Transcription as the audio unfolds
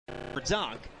for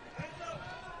dunk.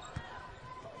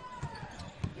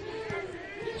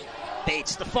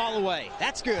 Bates, the fall away.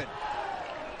 That's good.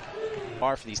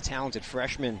 For these talented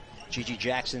freshmen, Gigi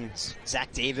Jackson,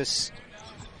 Zach Davis.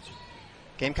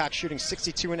 Gamecock shooting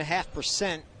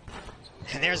 62.5%.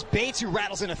 And there's Bates, who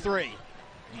rattles in a three.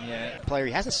 Yeah. Player,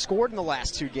 he hasn't scored in the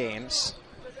last 2 games.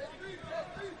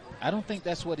 I don't think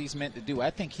that's what he's meant to do. I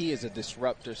think he is a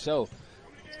disruptor. So,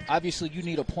 obviously, you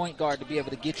need a point guard to be able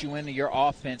to get you into your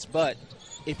offense. But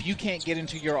if you can't get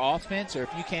into your offense, or if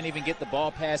you can't even get the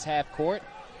ball past half court,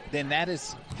 then that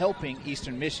is helping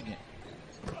Eastern Michigan.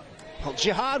 Well,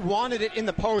 Jihad wanted it in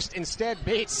the post. Instead,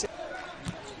 Bates.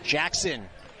 Jackson.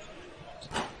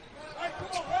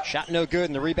 Shot no good,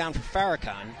 and the rebound for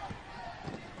Farrakhan.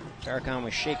 Farrakhan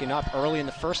was shaken up early in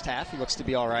the first half. He looks to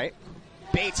be all right.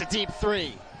 Bates, a deep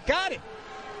three. Got it.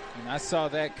 And I saw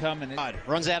that coming.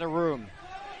 Runs out of room.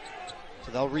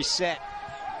 So they'll reset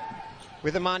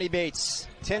with Emoni Bates.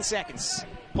 10 seconds.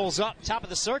 Pulls up, top of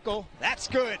the circle. That's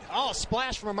good. Oh,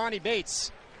 splash from Emoni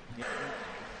Bates.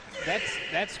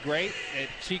 That's great that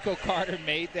Chico Carter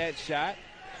made that shot.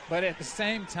 But at the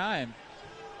same time,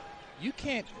 you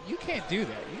can't do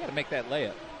that. You got to make that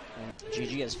layup. And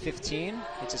Gigi has 15.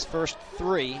 It's his first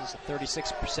 3. He's a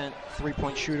 36%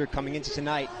 three-point shooter coming into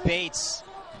tonight. Bates.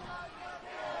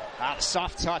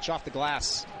 Soft touch off the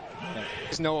glass.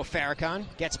 There's Noah Farrakhan.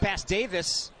 Gets past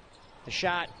Davis. The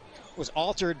shot was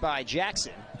altered by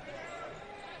Jackson.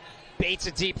 Bates,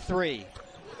 a deep 3.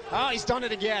 Oh, he's done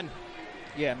it again.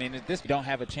 Yeah, I mean, this you don't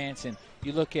have a chance. And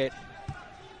you look at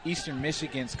Eastern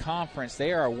Michigan's conference,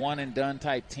 they are a one-and-done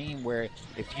type team where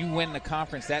if you win the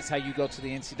conference, that's how you go to the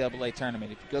NCAA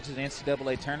tournament. If you go to the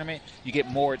NCAA tournament, you get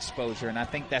more exposure, and I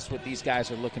think that's what these guys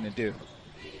are looking to do.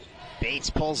 Bates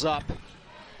pulls up,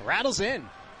 rattles in.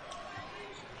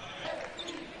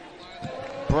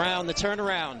 Brown, the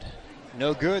turnaround.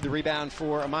 No good, the rebound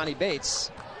for Emoni Bates.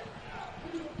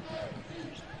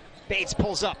 Bates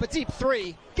pulls up, a deep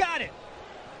 3, got it.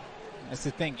 That's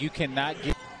the thing, you cannot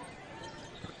get.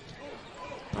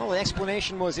 Well, the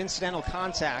explanation was incidental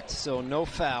contact, so no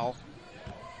foul.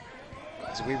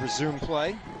 As we resume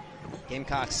play,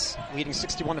 Gamecocks leading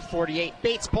 61-48.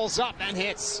 Bates pulls up and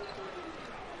hits.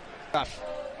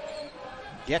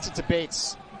 Gets it to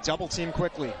Bates. Double team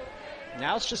quickly.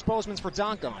 Now it's just Bozeman's for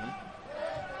dunk on him.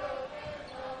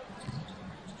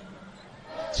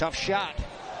 Tough shot.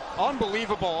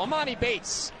 Unbelievable. Emoni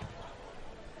Bates.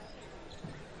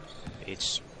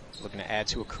 Bates looking to add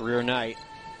to a career night.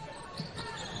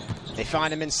 They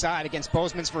find him inside against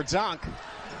Bozeman's for dunk.